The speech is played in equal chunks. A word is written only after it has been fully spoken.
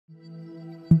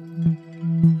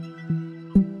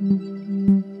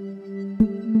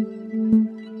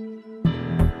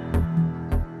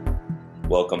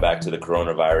back to the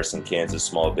Coronavirus in Kansas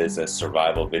Small Business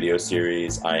Survival video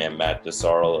series. I am Matt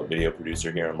DeSarl, a video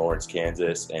producer here in Lawrence,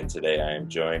 Kansas, and today I am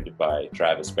joined by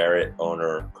Travis Barrett,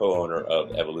 co-owner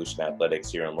of Evolution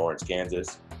Athletics here in Lawrence,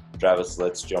 Kansas. Travis,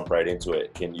 let's jump right into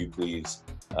it. Can you please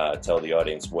tell the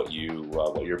audience what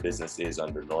your business is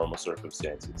under normal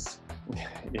circumstances?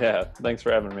 Yeah, thanks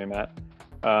for having me, Matt.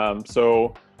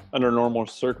 So under normal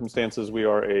circumstances, we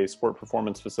are a sport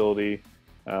performance facility.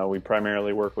 We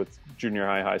primarily work with junior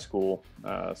high school,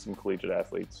 some collegiate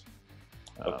athletes.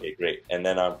 Okay, great. And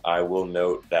then I will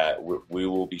note that we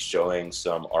will be showing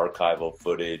some archival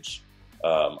footage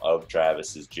of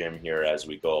Travis's gym here as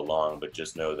we go along, but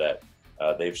just know that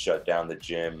they've shut down the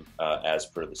gym as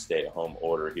per the stay-at-home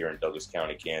order here in Douglas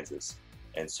County, Kansas.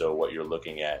 And so what you're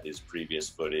looking at is previous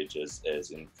footage as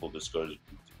in full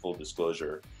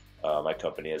disclosure. My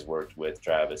company has worked with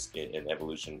Travis in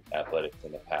Evolution Athletics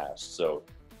in the past. So,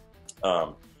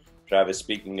 Travis,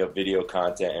 speaking of video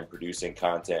content and producing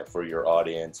content for your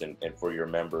audience and for your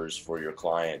members, for your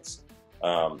clients,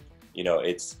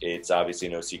 it's obviously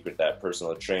no secret that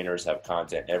personal trainers have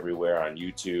content everywhere on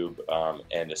YouTube,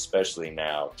 and especially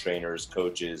now, trainers,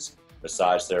 coaches,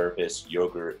 massage therapists,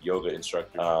 yoga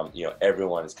instructors.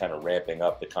 Everyone is kind of ramping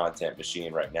up the content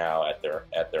machine right now at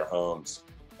their homes.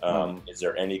 Is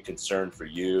there any concern for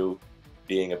you,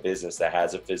 being a business that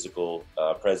has a physical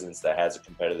presence, that has a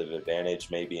competitive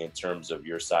advantage, maybe in terms of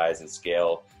your size and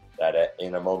scale, that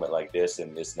in a moment like this,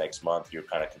 in this next month, you're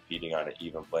kind of competing on an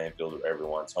even playing field where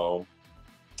everyone's home?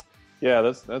 Yeah,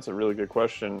 that's a really good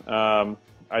question.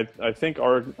 I think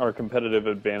our competitive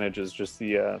advantage is just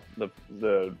the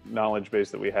knowledge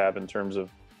base that we have in terms of,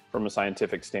 from a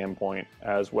scientific standpoint,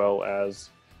 as well as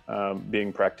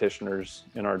being practitioners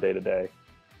in our day-to-day.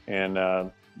 And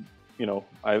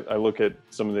I look at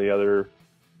some of the other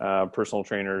personal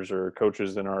trainers or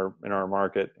coaches in our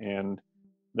market, and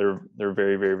they're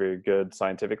very, very, very good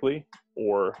scientifically,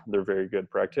 or they're very good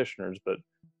practitioners, but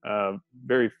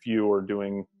very few are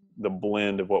doing the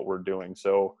blend of what we're doing.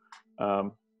 So,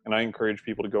 and I encourage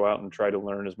people to go out and try to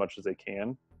learn as much as they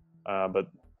can, but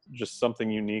just something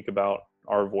unique about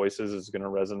our voices is going to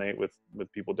resonate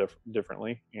with people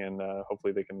differently, and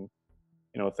hopefully they can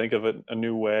think of it a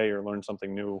new way or learn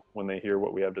something new when they hear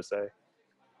what we have to say.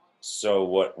 So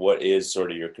what is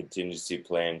sort of your contingency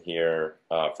plan here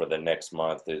for the next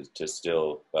month? Is to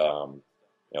still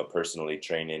personally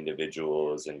train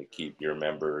individuals and to keep your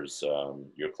members,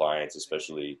 your clients,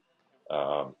 especially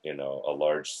a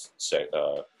large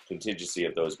contingency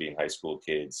of those being high school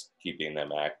kids, keeping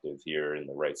them active here in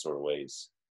the right sort of ways?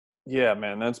 Yeah,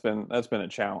 man, that's been a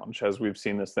challenge as we've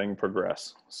seen this thing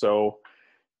progress. So,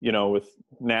 with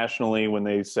nationally, when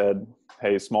they said,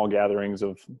 hey, small gatherings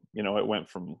of, it went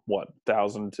from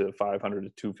 1,000 to 500 to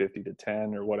 250 to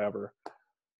 10 or whatever.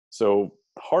 So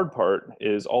the hard part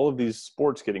is all of these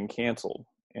sports getting canceled,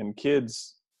 and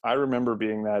kids, I remember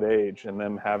being that age and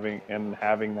them having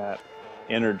that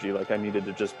energy, like I needed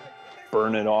to just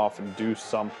burn it off and do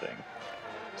something.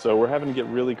 So we're having to get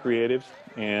really creative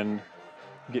and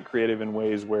get creative in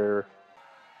ways where,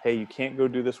 hey, you can't go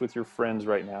do this with your friends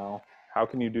right now. How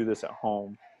can you do this at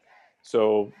home?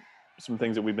 So some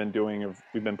things that we've been doing,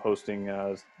 we've been posting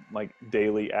like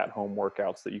daily at-home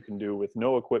workouts that you can do with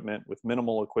no equipment, with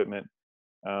minimal equipment,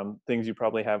 things you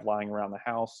probably have lying around the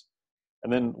house.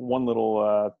 And then one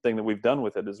little thing that we've done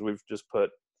with it is we've just put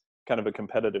kind of a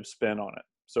competitive spin on it.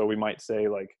 So we might say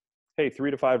like, hey, 3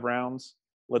 to 5 rounds,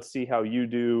 let's see how you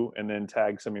do, and then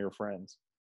tag some of your friends.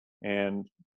 And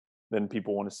then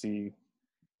people want to see,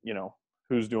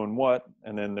 who's doing what,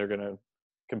 and then they're going to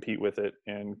compete with it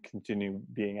and continue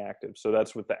being active. So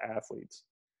that's with the athletes.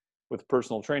 With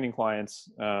personal training clients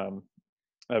I've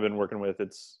been working with,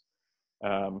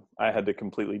 I had to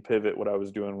completely pivot what I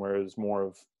was doing, where it was more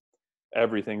of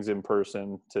everything's in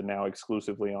person to now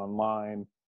exclusively online.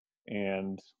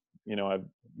 And I'm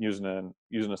using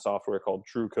a software called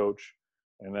True Coach,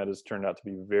 and that has turned out to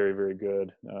be very, very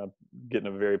good,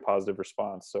 getting a very positive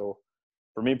response. So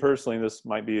for me personally, this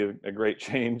might be a great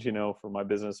change, for my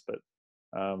business, but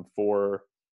for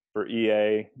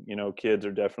EA, kids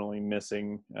are definitely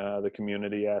missing the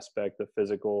community aspect, the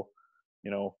physical,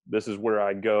 this is where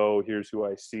I go, here's who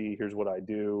I see, here's what I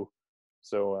do.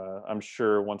 So I'm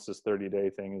sure once this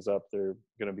 30-day thing is up, they're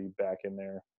going to be back in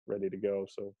there ready to go.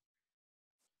 So.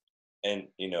 And,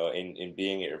 in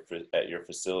being at your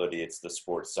facility, it's the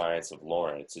sports science of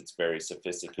Lawrence. It's very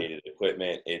sophisticated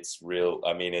equipment. It's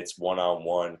it's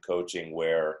one-on-one coaching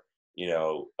where,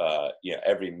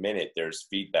 every minute there's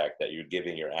feedback that you're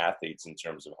giving your athletes in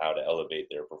terms of how to elevate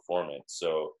their performance.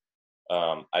 So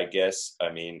I guess,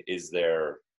 is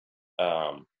there,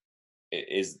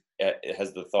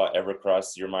 has the thought ever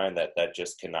crossed your mind that that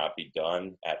just cannot be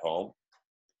done at home?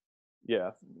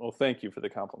 Yeah. Well, thank you for the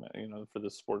compliment, for the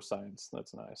sports science.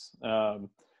 That's nice.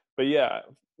 But yeah,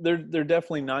 they're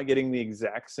definitely not getting the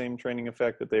exact same training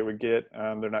effect that they would get.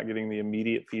 They're not getting the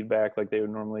immediate feedback like they would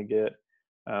normally get.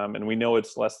 And we know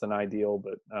it's less than ideal,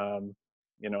 but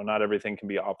not everything can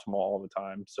be optimal all the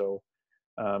time. So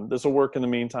this will work in the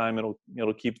meantime.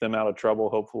 It'll keep them out of trouble,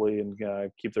 hopefully,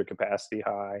 and keep their capacity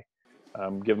high.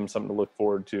 Give them something to look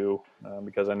forward to,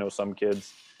 because I know some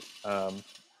kids,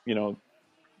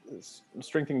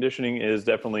 strength and conditioning is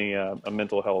definitely a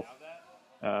mental health.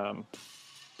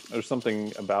 There's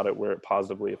something about it where it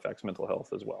positively affects mental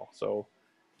health as well. So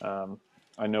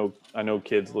I know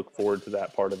kids look forward to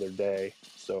that part of their day.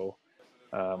 So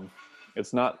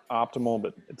it's not optimal,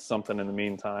 but it's something in the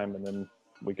meantime, and then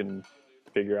we can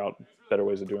figure out better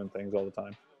ways of doing things all the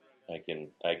time. I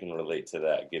can relate to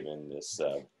that, given this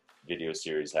video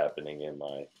series happening in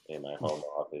my home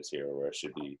office here, where I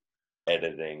should be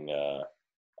editing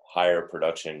higher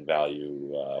production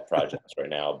value projects right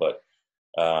now. But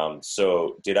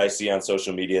so did I see on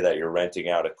social media that you're renting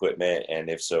out equipment? And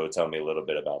if so, tell me a little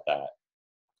bit about that.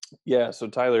 Yeah. So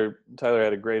Tyler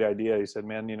had a great idea. He said,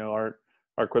 man, our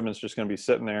equipment's just going to be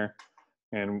sitting there,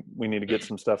 and we need to get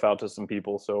some stuff out to some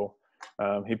people. So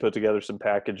he put together some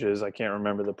packages. I can't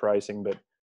remember the pricing, but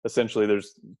essentially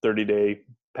there's 30-day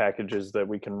packages that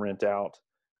we can rent out.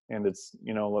 And it's,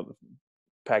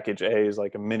 package A is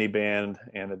like a mini band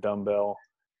and a dumbbell.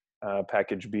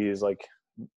 Package B is like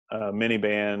a mini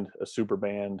band, a super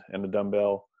band, and a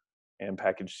dumbbell. And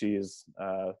package C is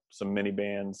some mini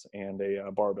bands and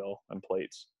a barbell and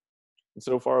plates. And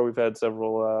so far, we've had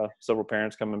several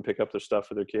parents come and pick up their stuff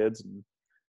for their kids,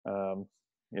 and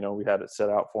we had it set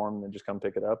out for them, and they just come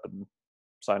pick it up and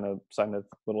sign a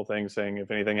little thing saying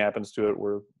if anything happens to it,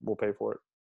 we'll pay for it.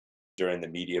 During the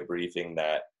media briefing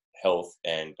that health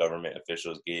and government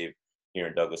officials gave here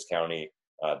in Douglas County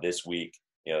this week,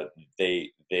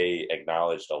 they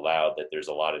acknowledged aloud that there's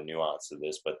a lot of nuance to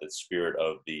this, but the spirit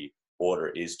of the order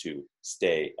is to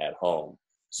stay at home.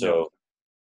 So,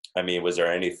 I mean, was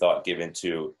there any thought given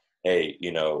to, hey,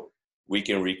 we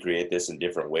can recreate this in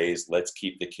different ways. Let's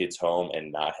keep the kids home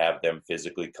and not have them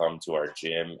physically come to our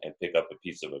gym and pick up a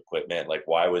piece of equipment? Like,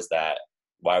 why was that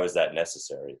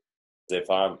necessary? If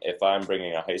I'm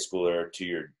bringing a high schooler to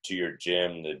your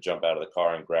gym to jump out of the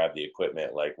car and grab the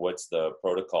equipment, like, what's the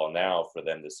protocol now for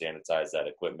them to sanitize that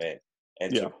equipment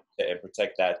and to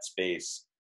protect that space,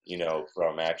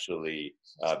 from actually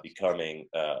becoming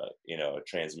a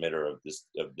transmitter of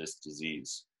this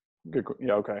disease? Good.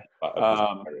 Yeah. Okay.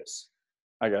 Virus.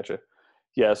 I gotcha.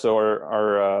 Yeah. So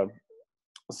our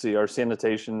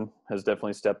sanitation has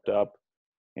definitely stepped up,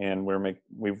 and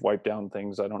we've wiped down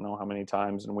things I don't know how many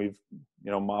times, and we've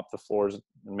mopped the floors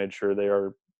and made sure they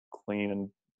are clean, and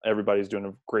everybody's doing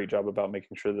a great job about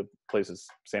making sure the place is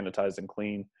sanitized and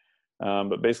clean.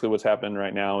 But basically what's happening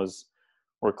right now is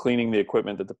we're cleaning the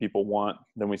equipment that the people want,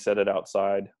 then we set it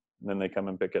outside, and then they come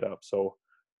and pick it up. So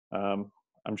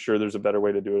I'm sure there's a better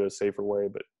way to do it, a safer way,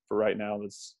 but for right now,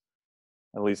 that's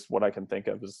at least what I can think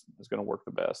of is going to work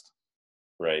the best.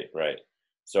 Right.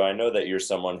 So I know that you're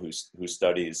someone who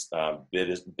studies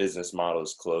business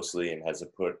models closely and has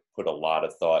put a lot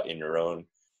of thought in your own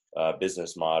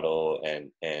business model,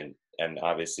 and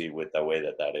obviously with the way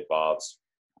that evolves.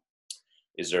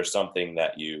 Is there something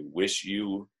that you wish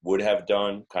you would have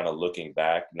done, kind of looking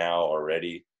back now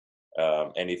already?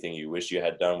 Anything you wish you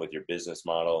had done with your business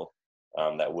model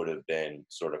that would have been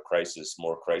sort of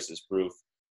more crisis proof?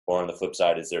 Or on the flip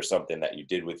side, is there something that you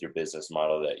did with your business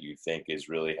model that you think is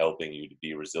really helping you to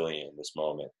be resilient in this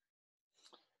moment?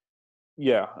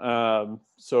 Yeah.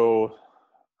 So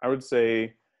I would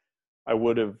say I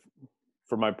would have,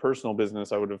 for my personal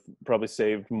business, I would have probably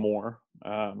saved more.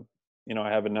 I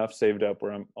have enough saved up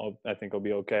where I think I'll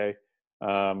be okay.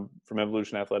 From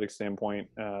Evolution Athletics standpoint,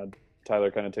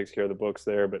 Tyler kind of takes care of the books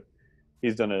there, but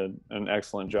he's done an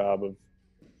excellent job of,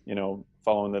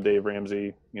 following the Dave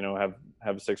Ramsey,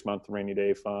 have a 6-month rainy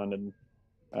day fund. And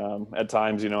at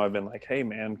times, I've been like, hey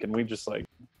man, can we just like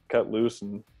cut loose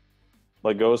and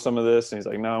let go of some of this? And he's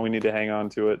like, no, we need to hang on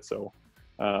to it. So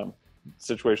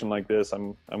situation like this,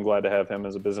 I'm glad to have him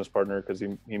as a business partner, because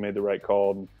he made the right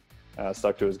call and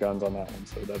stuck to his guns on that one.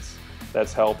 So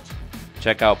that's helped.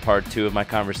 Check out part 2 of my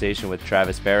conversation with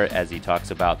Travis Barrett as he talks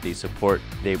about the support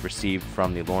they've received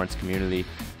from the Lawrence community,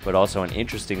 but also an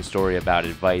interesting story about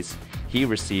advice he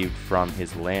received from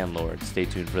his landlord. Stay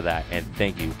tuned for that, and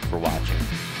thank you for watching.